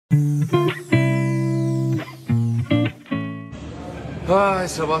Ay,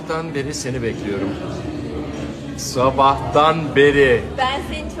 sabahtan beri seni bekliyorum. Sabahtan beri. Ben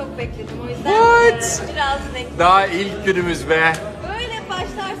seni çok bekledim, o yüzden biraz bekledim. Daha ilk günümüz be. Böyle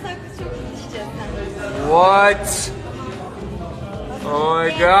başlarsak çok yetişeceğiz sen. What? Oh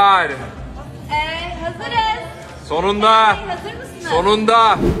my god. Hazırız. Sonunda. Hazır mısınız?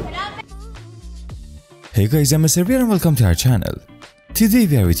 Sonunda. Hey guys, I'm Erçel and welcome to our channel. Today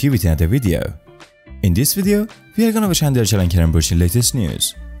we are with you with another video. In this video, we are gonna watch Hande, Erçel and Kerem Bursin latest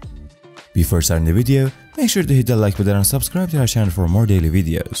news. Before starting the video, make sure to hit the like button and subscribe to our channel for more daily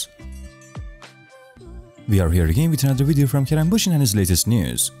videos. We are here again with another video from Kerem Bursin and his latest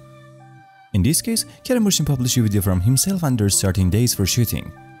news. In this case, Kerem Bursin published a video from himself and their starting days for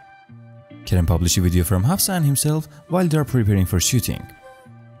shooting. Kerem published a video from Hafsa and himself while they are preparing for shooting.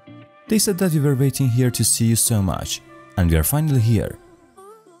 They said that we were waiting here to see you so much, and we are finally here.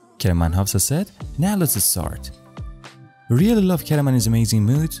 Kerem and Hafsa said, now let's start. We really love Kerem and his amazing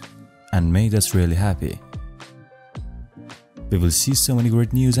mood, and made us really happy. We will see so many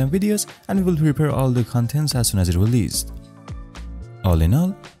great news and videos, and we will prepare all the contents as soon as it released. All in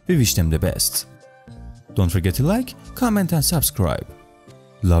all, we wish them the best. Don't forget to like, comment and subscribe.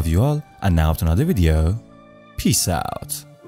 Love you all, and now to another video. Peace out.